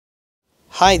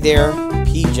Hi there,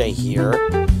 PJ here,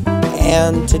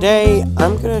 and today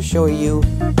I'm going to show you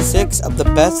 6 of the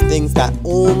best things that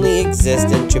only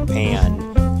exist in Japan.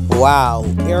 Wow,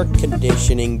 air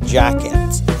conditioning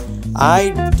jackets. I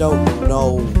don't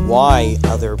know why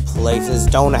other places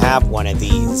don't have one of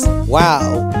these.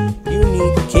 Wow,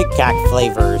 unique Kit Kat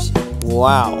flavors.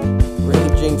 Wow,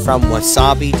 ranging from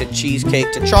wasabi to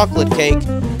cheesecake to chocolate cake,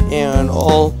 and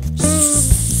also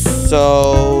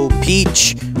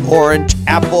peach, orange,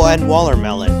 apple, and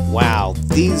watermelon. Wow,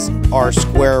 these are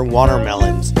square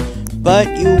watermelons.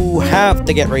 But you have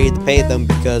to get ready to pay them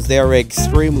because they are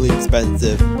extremely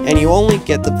expensive, and you only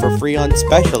get them for free on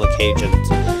special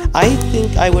occasions. I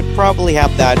think I would probably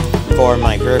have that for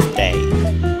my birthday.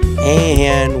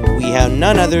 And we have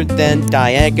none other than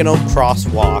diagonal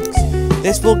crosswalks.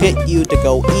 This will get you to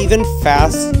go even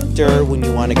faster when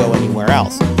you want to go anywhere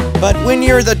else. But when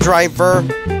you're the driver,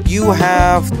 you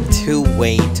have to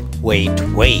wait. My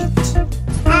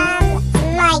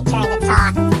turn to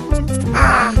talk.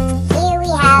 Here we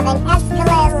have an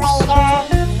escalator,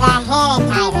 the hand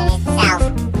sanitizer itself.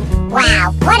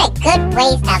 Wow, what a good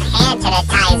waste of hand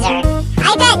sanitizer.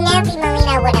 I bet Nancy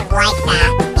Marino would have liked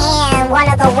that. And one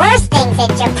of the worst things in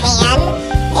Japan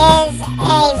is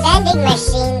a vending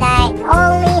machine that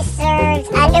only serves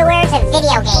underwear to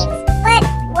video games. But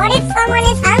what if someone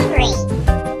is hungry?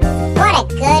 What a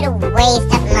good waste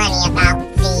of money about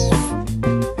these.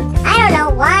 I don't know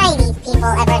why these people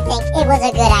ever think it was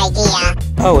a good idea.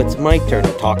 Oh, it's my turn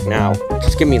to talk now.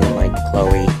 Just give me the mic,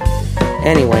 Chloe.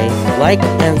 Anyway, like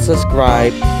and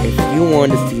subscribe if you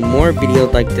want to see more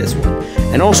videos like this one.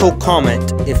 And also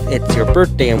comment if it's your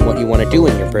birthday and what you want to do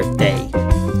on your birthday.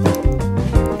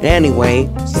 Anyway,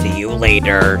 see you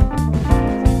later.